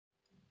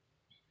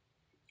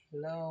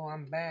Hello,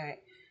 I'm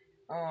back.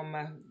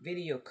 My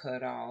video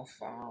cut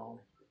off.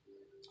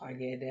 I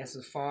guess that's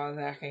as far as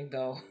I can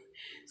go.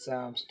 So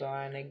I'm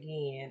starting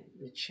again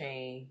the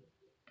chain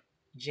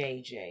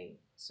JJ.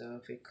 So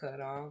if it cut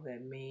off,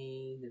 that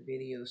means the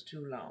video is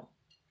too long.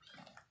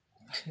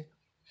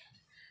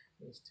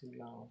 It's too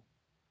long.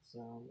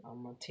 So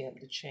I'm gonna attempt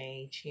to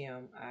change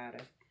him out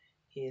of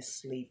his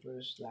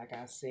sleepers. Like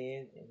I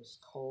said, it was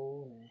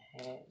cold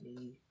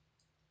and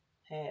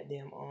had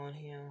them on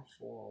him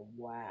for a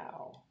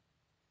while.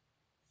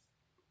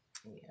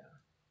 Yeah.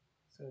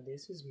 So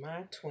this is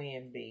my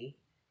twin B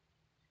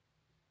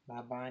by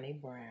Bonnie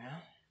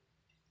Brown.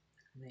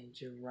 And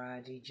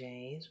Jaraji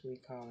James, we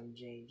call him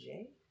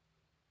JJ.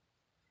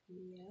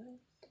 Yeah,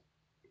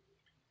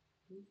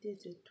 he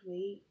did a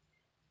tweet.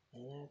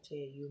 And I tell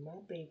you,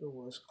 my baby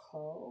was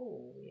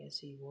cold. Yes,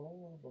 he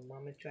was. But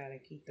mama tried to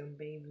keep them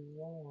baby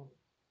warm.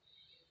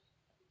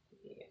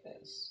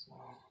 Yes.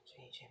 Oh,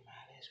 JJ, my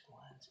this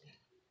onesie.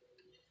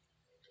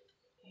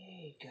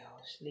 There you go,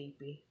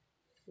 Sleepy.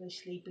 Little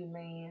Sleepy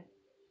man.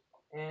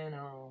 And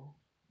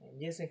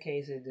just in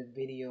case if the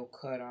video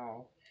cut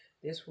off,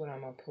 this what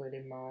I'm gonna put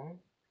him on.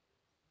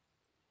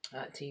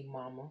 Auntie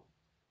Mama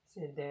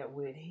said that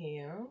with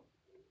him.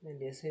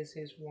 And this is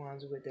his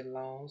ones with the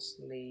long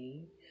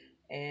sleeve.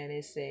 And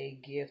it say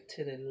gift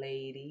to the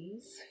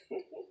ladies.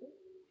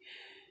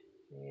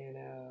 And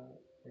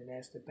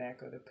that's the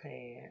back of the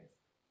pants.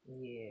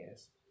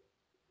 Yes.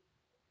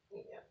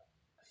 Yeah.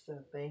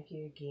 So thank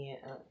you again,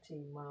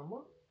 Auntie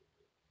Mama.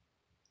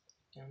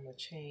 I'm gonna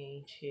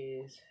change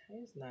his.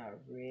 It's not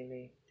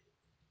really.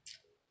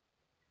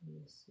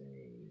 Let's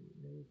see,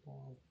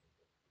 newborn.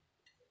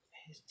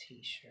 His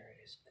T-shirt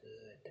is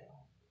good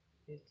though.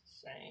 It's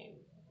the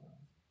same.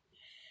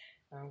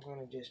 I'm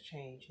gonna just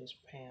change his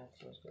pants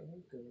because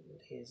he's good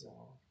with his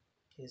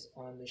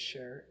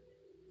undershirt.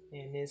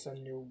 And it's a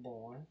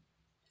newborn.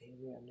 They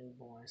wear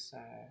newborn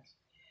size.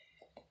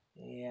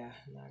 Yeah,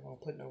 not gonna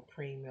put no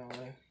premium on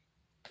it.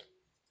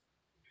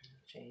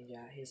 Change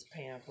out his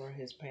pamper.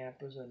 His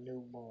pampers are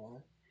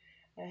newborn.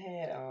 I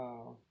had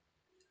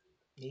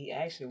he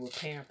actually with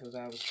pampers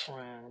I was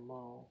trying them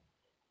on.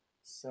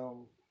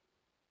 So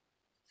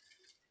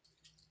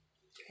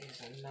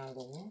here's another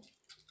one.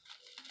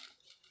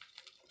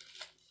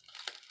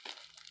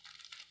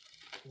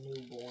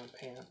 Newborn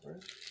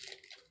pampers.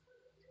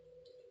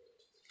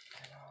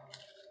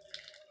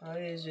 Oh,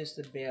 it's just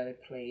a belly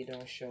plate.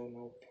 Don't show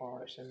no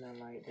parts or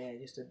nothing like that.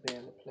 Just a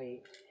belly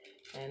plate.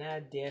 And I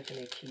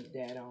definitely keep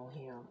that on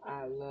him.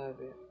 I love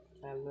it.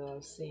 I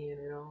love seeing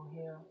it on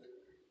him.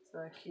 So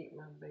I keep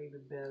my baby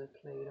belly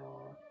plate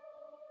on.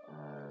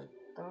 I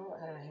thought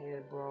I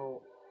had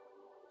brought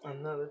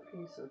another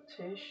piece of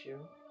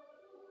tissue.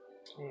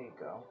 There you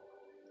go.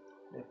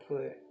 To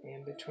put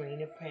in between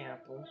the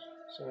pampers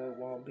so it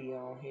won't be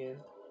on his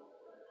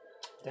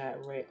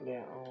directly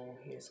on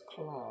his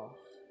cloth.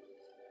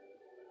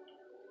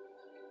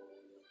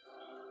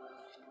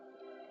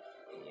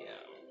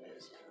 Yeah,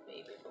 this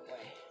baby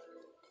boy.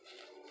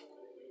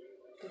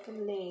 Put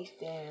them legs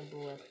down,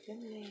 boy. Put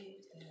them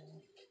legs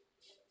down.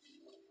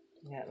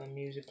 Got my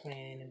music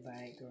playing in the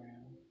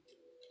background.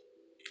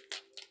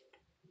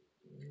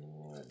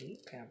 Oh,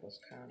 these pampers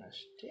kind of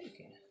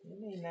sticking.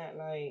 They not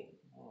like,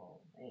 oh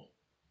man.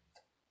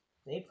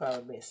 They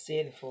probably been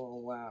sitting for a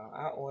while.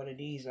 I ordered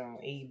these on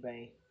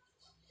eBay.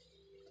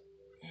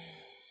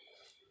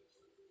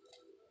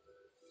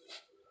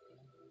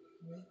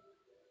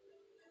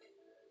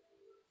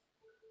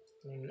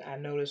 And I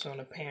noticed on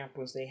the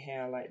pampers they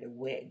have like the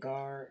wet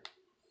guard.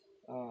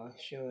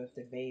 Show if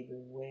the baby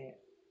wet.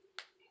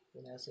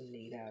 And that's a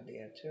need out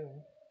there too.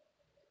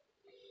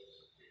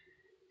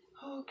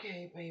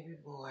 Okay, baby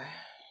boy.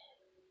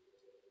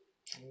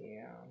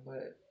 Yeah,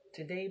 but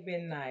today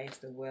been nice.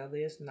 The weather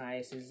is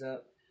nice. It's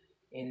up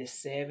in the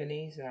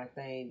 70s. I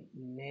think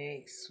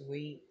next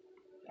week,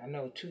 I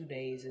know 2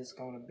 days it's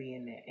gonna be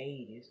in the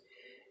 80s.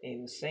 It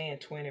was saying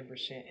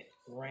 20%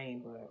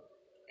 rain, but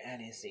I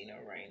didn't see no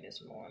rain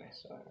this morning,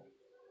 so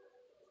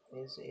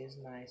it's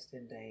nice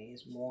today.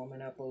 It's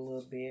warming up a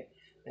little bit.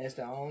 That's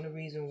the only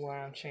reason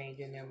why I'm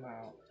changing them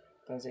out,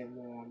 because it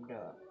warmed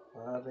up.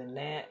 But other than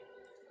that,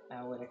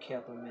 I would have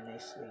kept them in their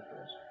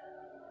sleepers.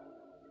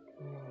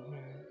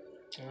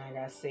 And like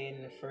I said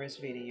in the first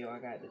video, I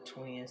got the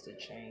twins to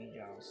change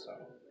also.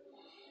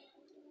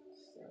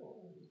 So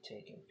I'm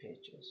taking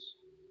pictures.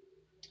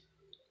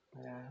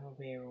 But I hope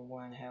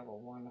everyone have a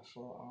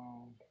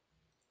wonderful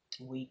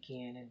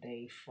weekend and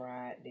day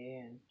Friday,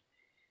 and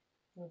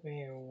hope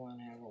everyone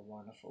have a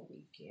wonderful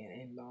weekend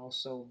and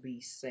also be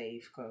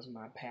safe, because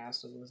my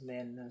pastor was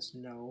letting us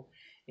know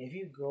if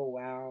you go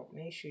out,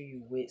 make sure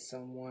you with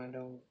someone.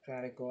 Don't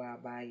try to go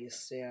out by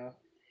yourself,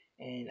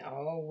 and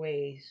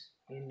always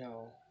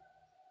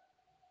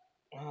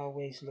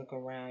look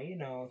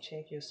around,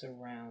 check your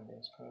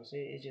surroundings, because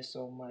it's just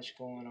so much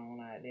going on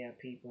out there.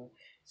 People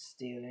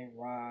stealing,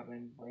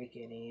 robbing,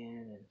 breaking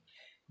in, and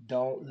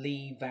don't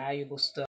leave valuable stuff